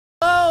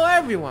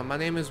everyone, my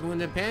name is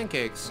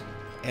WoundedPancakes.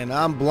 And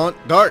I'm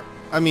Dark Blunt.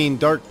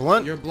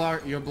 You're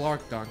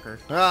Blark Dunker.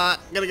 Get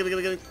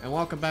it. And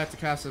welcome back to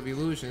Castle of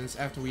Illusions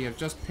after we have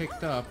just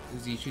picked up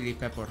the chili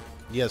pepper.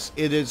 Yes,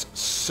 it is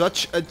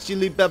such a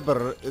chili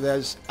pepper.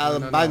 There's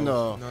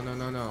albino.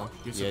 No.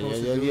 You're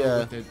supposed to do it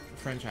with the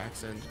French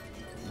accent.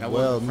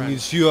 Well,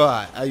 monsieur,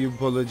 I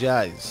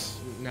apologize.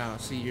 No,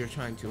 see, you're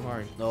trying too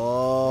hard.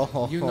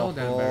 Oh. You know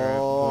that better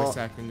voice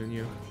acting than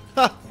you.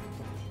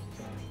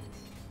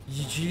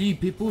 Chili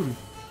pepper.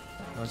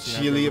 Oh,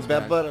 see, chili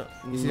pepper?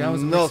 See, that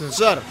was no,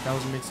 sir. That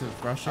was a mix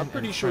of Russian I'm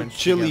pretty and sure French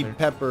chili together.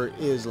 pepper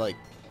is like...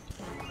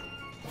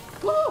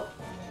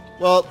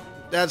 Well,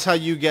 that's how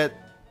you get...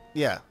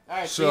 Yeah.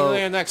 Alright, see you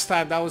later next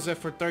time. That was it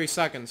for 30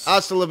 seconds.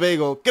 Hasta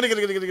luego.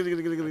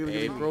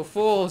 April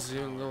Fools.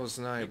 You know it's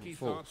not April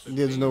Fools.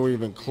 There's nowhere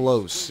even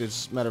close.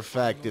 It's matter of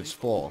fact, it's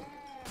fall.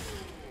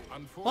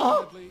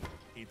 Unfortunately,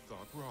 he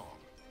thought wrong.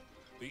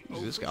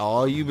 Is this guy?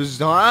 Oh,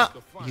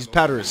 he's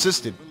powder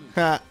assisted.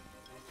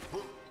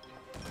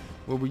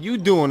 What were you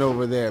doing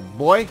over there,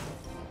 boy?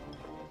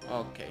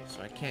 Okay,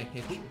 so I can't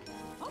hit you.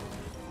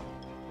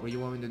 What do you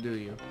want me to do,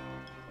 you?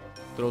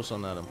 Throw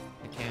something at him.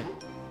 I can't.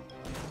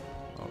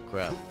 Oh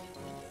crap.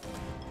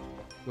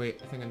 Wait,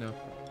 I think I know.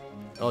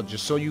 Oh,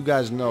 just so you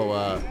guys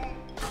know,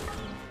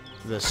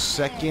 the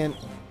second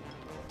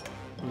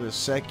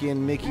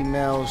Mickey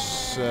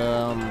Mouse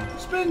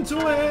Spin to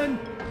win.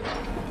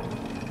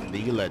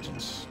 League of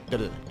Legends.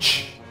 The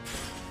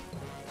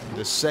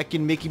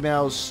second Mickey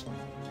Mouse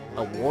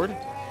award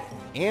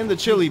and the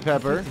chili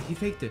pepper. He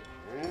faked it.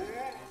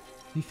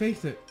 He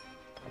faked it.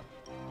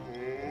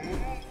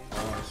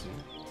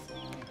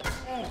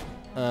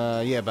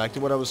 Yeah, back to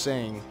what I was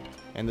saying.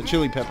 And the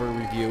chili pepper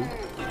review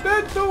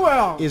Spin to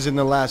win. is in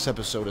the last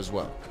episode as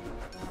well.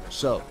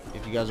 So,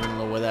 if you guys want to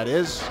know where that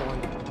is,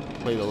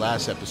 play the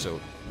last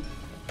episode.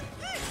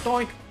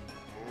 Doink.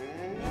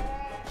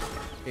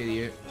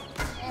 Idiot.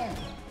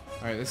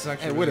 Alright, this is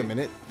actually Hey, wait a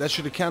minute. That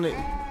should have counted.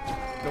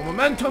 The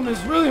momentum is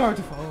really hard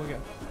to follow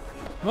again.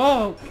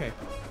 Oh, okay.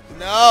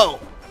 No!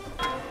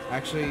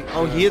 Actually...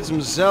 Oh, he hits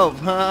himself,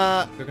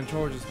 huh? The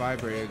controller just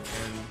vibrated,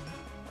 and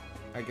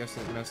I guess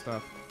it messed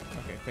up.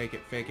 Okay, fake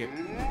it.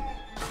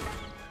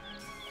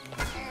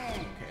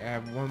 Okay, I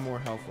have one more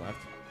health left.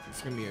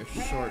 It's gonna be a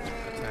short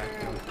attack,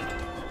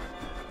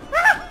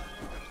 though.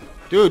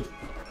 Dude,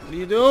 what are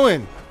you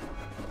doing?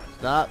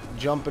 Stop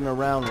jumping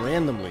around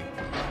randomly.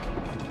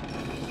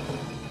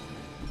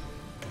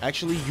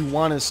 Actually, you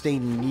want to stay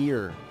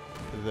near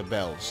the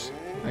bells.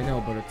 I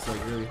know, but it's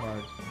like really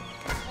hard.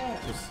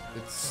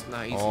 It's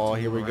not easy. Oh,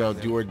 to here we move go.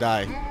 around Do or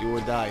die. Do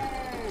or die.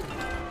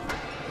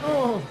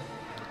 Oh!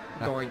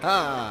 Going.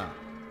 Ah!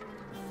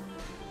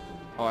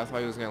 Oh, I thought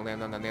he was gonna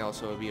land on the nail,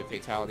 so it would be a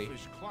fatality.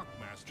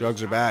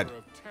 Drugs are bad.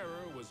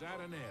 Terror was at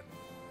an end.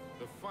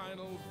 The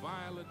final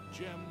violet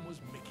gem was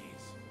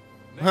Mickey's.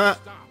 Huh.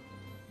 Next stop,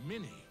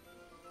 Minnie.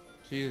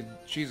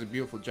 She's a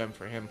beautiful gem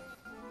for him.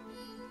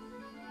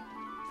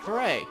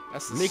 Hooray!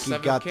 That's the Mickey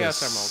 7th got the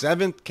Chaos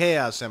Emerald. 7th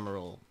Chaos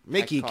Emerald.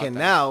 Mickey caught can that.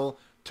 now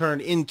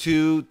turn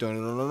into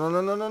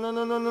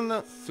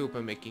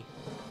Super Mickey.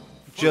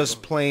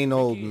 just plain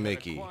old Mickey had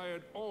Mickey.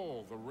 acquired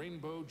all the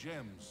rainbow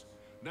gems.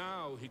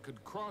 Now he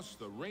could cross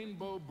the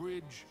rainbow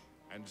bridge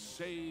and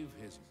save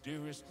his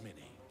dearest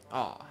Minnie.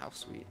 Oh, how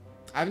sweet.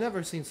 I've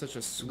never seen such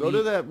a sweet... Go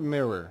to that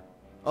mirror.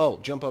 Oh,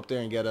 jump up there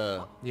and get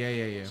a...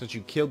 Yeah. Since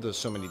you killed us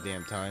so many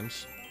damn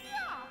times.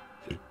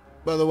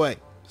 By the way,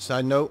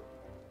 side note,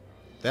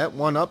 that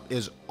 1-up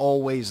is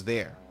always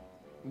there.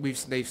 They've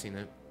seen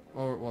it.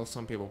 Or, well,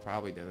 some people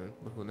probably didn't,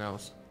 but who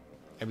knows.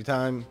 Every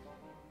time...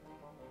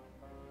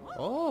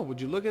 Oh, would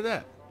you look at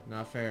that?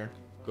 Not fair.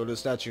 Go to the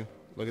statue.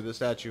 Look at the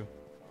statue.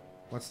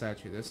 What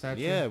statue? This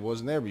statue? Yeah, it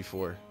wasn't there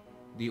before.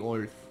 The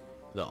Orf.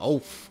 The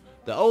Oaf.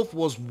 The Oaf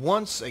was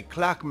once a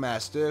clock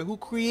master who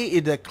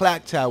created a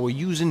clock tower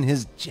using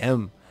his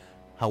gem.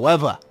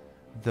 However,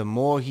 the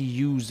more he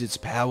used its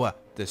power,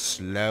 the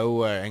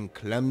slower and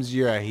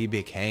clumsier he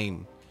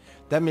became.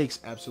 That makes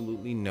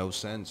absolutely no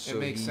sense. It So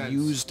makes he sense.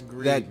 used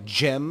Agreed. that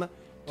gem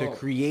to Oh.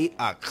 create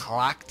a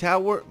clock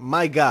tower?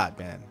 My God,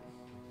 man.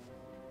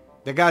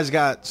 The guy's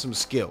got some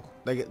skill.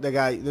 The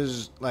guy,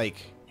 there's like,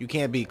 you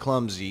can't be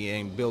clumsy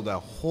and build a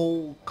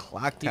whole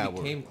clock He tower.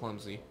 became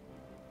clumsy.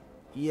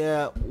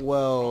 Yeah,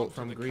 well...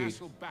 From the greed.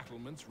 castle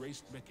battlements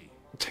raced Mickey.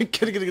 Super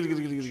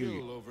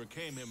Chill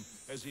overcame him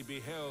as he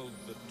beheld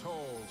the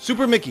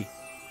tall Mickey.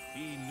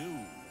 he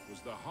knew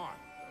was the heart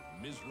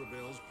of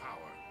Mizrabel's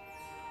power.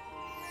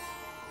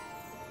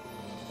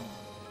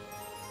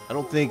 I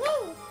don't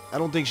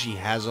think she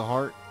has a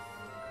heart.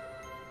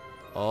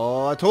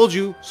 Oh, I told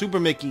you, Super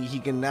Mickey, he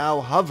can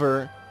now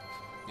hover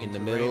in the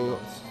Into middle.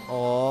 rainbows.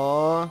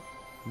 Oh,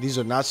 these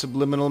are not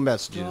subliminal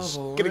messages.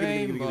 Double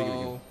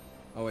rainbow.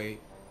 Oh wait,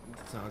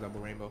 it's not a double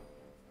rainbow.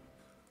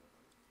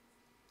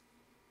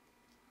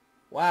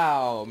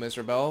 Wow,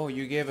 Mr. Bell,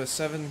 you gave us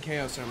 7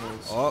 Chaos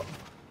Emeralds. Oh,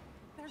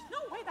 There's no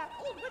way that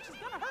old witch is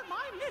gonna hurt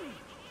my Minnie.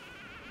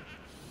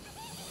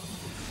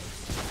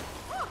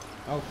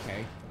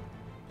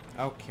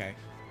 Okay.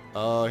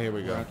 Oh, here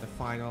we We're go. at the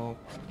final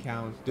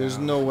count. There's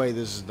no way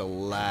this is the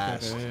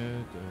last.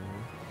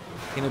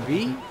 Can it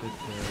be?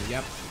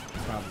 Yep,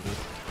 probably.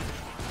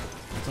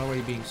 It's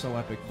already being so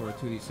epic for a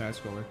 2D side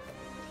scroller.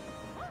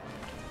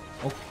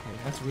 Okay,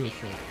 that's really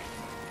short.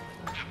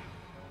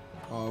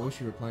 Oh, I wish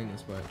you were playing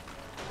this, but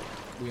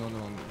we all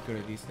know I'm good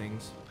at these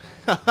things.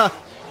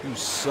 You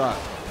suck.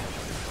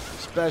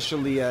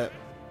 Especially at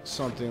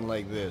something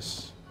like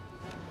this.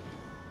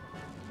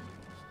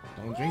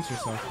 Don't jinx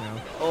yourself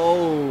now.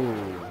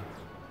 Oh.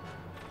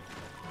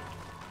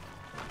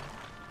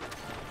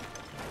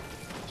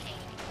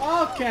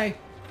 Okay.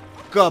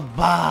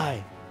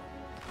 Goodbye.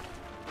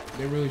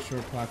 They're really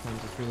short platforms.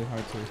 It's really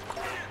hard to.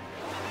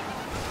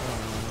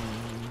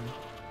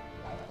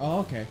 Oh,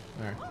 okay.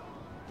 All right.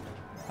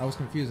 I was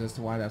confused as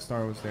to why that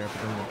star was there,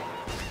 but then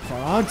it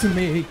fell onto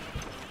me.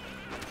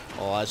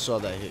 Oh, I saw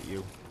that hit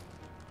you.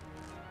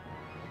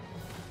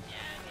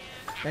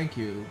 Thank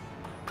you.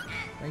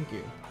 Thank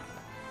you.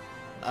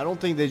 I don't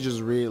think they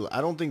just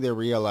I don't think they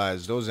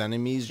realized those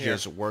enemies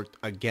just worked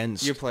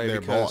against You play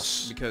their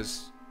boss.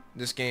 because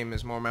this game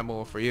is more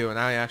memorable for you, and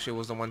I actually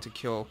was the one to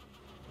kill.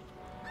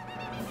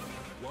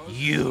 Was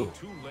You. it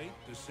too late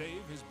to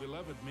save his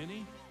beloved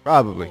Minnie?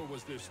 Probably. Or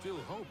was there still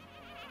hope?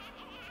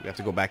 We have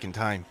to go back in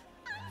time.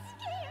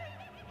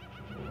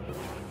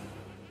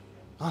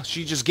 Oh,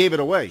 she just gave it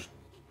away. It's a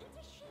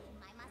shame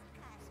I must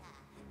curse her,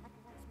 but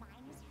what's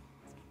mine is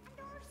hers, and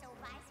also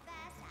vice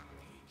versa.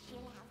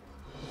 She'll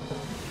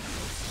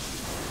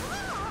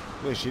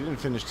have Wait, she didn't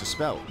finish the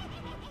spell.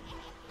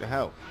 The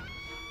hell?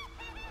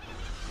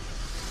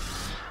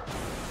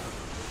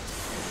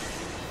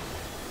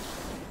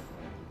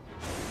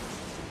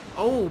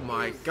 Oh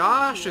my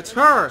gosh, it's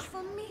her!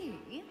 For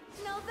me?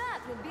 Now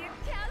that would be a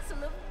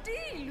castle of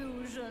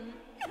delusion.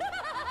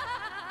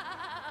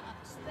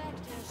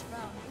 Specters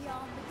from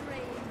beyond the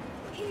grave,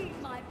 heed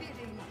my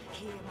bidding,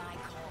 hear my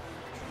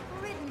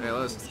call. Hey,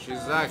 listen,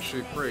 she's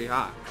actually pretty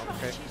hot,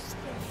 okay?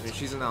 I mean,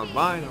 she's an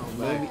albino,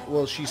 but...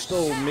 Well, she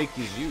stole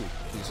Mickey's youth.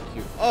 She's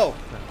cute. Oh!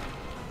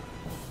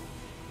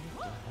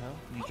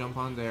 You jump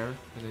on there,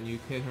 and then you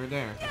hit her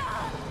there.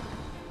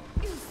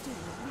 You still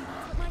don't know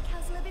what my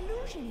castle of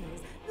illusion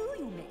is, do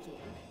you, Mickey?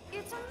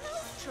 It's a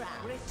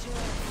mousetrap. Return,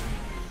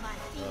 my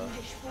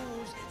fiendish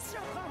fools,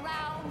 circle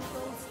round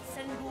ghosts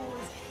and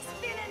ghouls,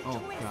 spin and Oh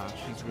twist. gosh,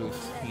 he's really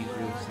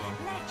slow.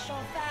 Let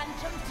your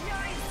phantom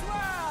fury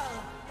swirl.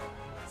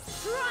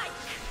 Strike!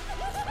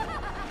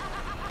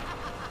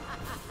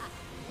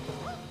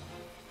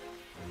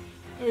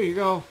 There you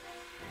go.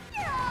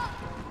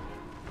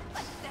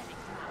 Pathetic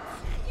mouse.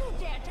 You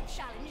dare to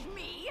challenge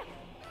me?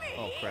 Me?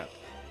 Oh crap!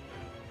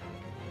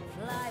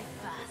 Fly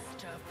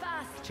faster,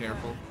 faster.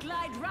 Careful.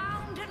 Glide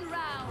round and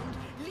round.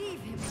 Leave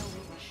him no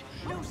inch,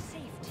 no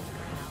safety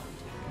ground.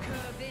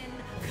 Curve in,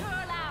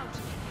 curl out,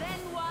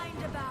 then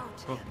wind about.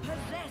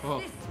 Possess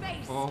this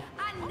space,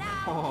 and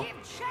now give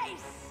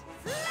chase.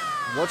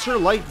 Fly! What's her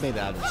life made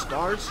out of?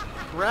 Stars?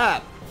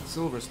 Crap!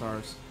 Silver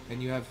stars,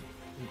 and you have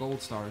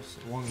gold stars.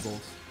 1 gold.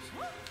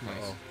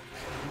 Nice.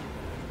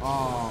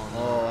 Oh,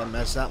 Oh, I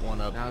messed that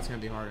one up. now it's gonna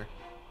be harder.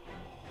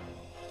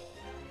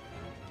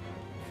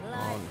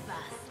 Fly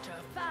faster,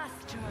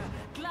 faster.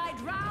 Glide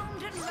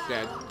round and round.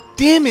 Dead.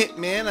 Damn it,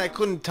 man! I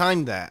couldn't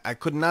time that. I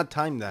could not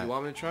time that. You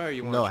want me to try or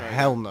you want No, to try?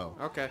 hell again? no.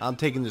 Okay. I'm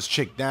taking this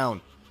chick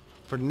down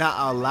for not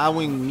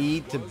allowing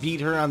me to beat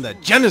her on the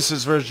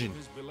Genesis version.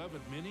 His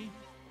beloved Minnie?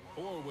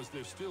 Or was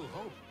there still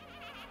hope?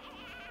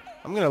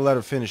 I'm gonna let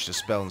her finish the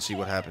spell and see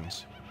what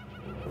happens.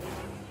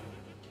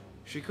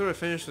 She could have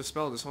finished the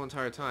spell this whole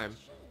entire time.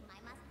 I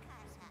must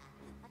curse her,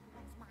 but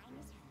what's mine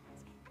is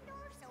hers, and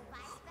also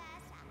vice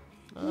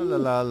versa. La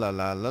la la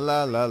la la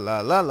la la la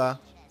la la.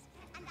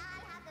 And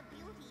I'll have the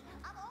beauty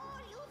of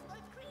all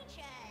youthful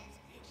creatures.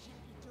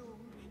 She'll be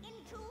doomed,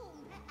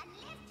 entombed, and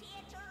left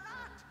here to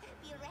rot,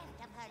 bereft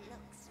of her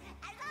looks,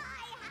 as I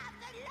have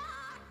the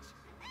lot.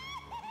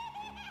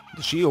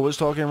 Does she always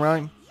talk in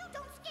rhyme? You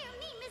don't scare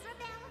me,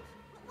 Miserable.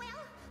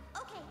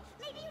 Well, okay,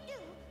 maybe you do,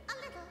 a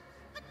little,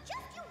 but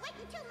just you wait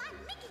until my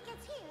Mickey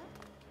gets here.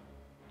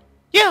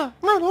 Yeah,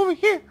 right over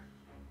here.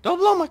 Don't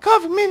blow my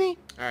cover, Minnie.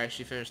 Alright,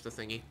 she finished the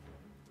thingy.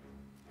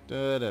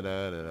 Da da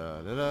da da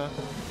da da da.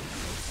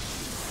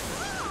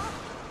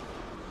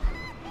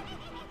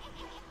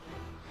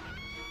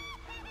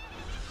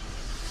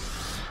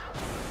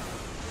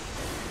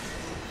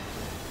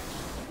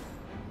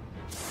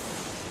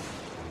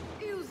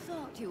 You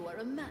thought you were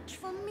a match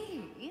for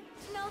me?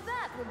 Now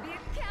that would be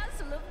a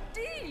castle of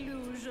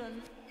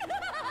delusion.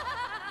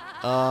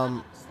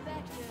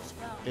 Specters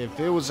from If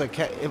it was a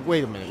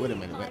wait a minute,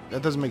 wait.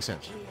 That doesn't make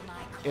sense.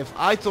 If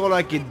I thought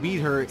I could beat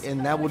her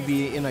and that would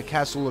be in a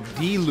castle of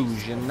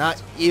delusion,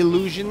 not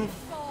illusion.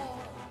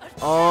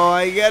 Oh,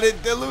 I get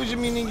it.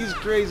 Delusion meaning he's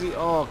crazy.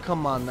 Oh,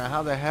 come on now.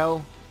 How the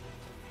hell?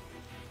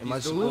 Am I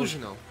He's supposed?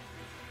 delusional.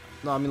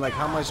 No, I mean like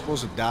how am I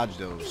supposed to dodge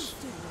those?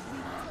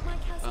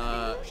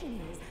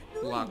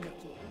 Luck.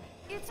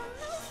 It's a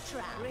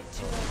mousetrap. Oh,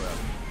 crap.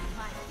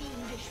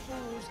 fiendish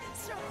fools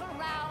circle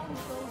round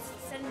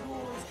ghosts and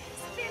ghouls.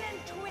 Spin and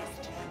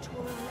twist,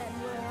 twirl and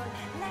whirl.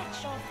 Let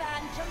your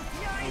phantom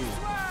fury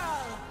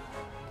swirl.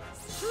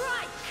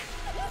 Strike!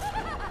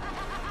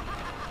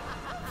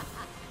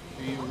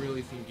 Do you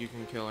really think you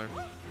can kill her?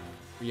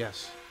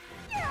 Yes.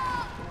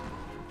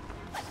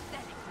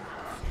 Pathetic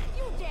mouse.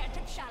 You dare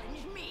to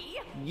challenge me?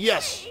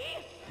 Yes. Me?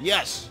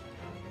 Yes.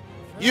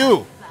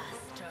 You.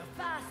 Faster,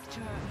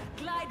 faster.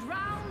 Glide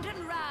round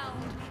and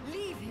round.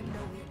 Leave him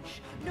no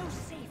inch, no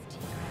safety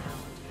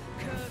ground.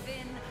 Curve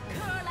in,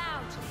 curl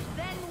out,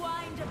 then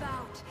wind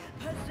about.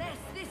 Possess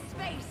this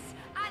space,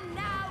 and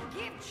now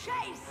give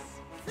chase.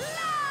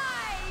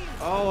 Fly!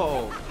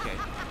 Oh, okay.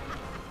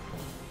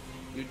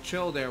 You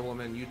chill there,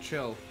 woman. You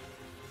chill.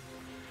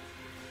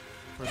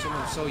 For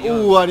someone so young,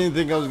 Ooh, I didn't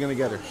think I was gonna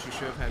get her. she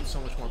should have had so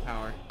much more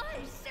power. I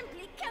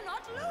simply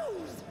cannot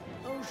lose.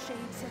 Oh,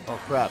 shades of Oh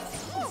crap.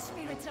 oh,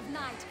 spirits of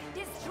night,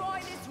 destroy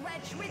this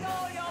wretch with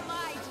all your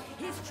might.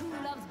 His true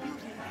love's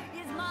beauty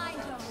is mine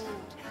to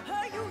hold.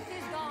 Her youth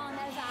is gone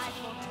as I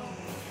foretold.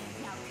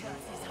 Now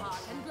curse his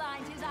heart and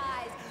blind his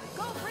eyes.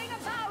 Go bring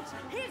about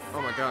his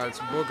Oh my god, it's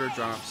booger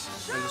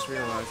drops. I just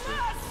realized it.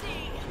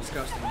 mercy.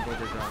 Disgusting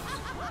booger drops.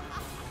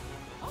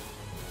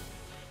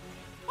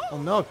 Oh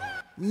no.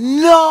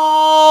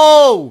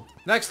 No!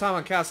 Next time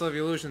on Castle of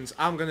Illusions,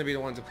 I'm gonna be the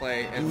one to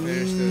play and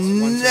finish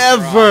this. Once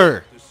and for all.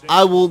 Never.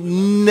 I will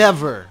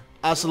never.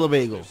 Hasta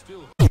luego.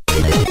 Still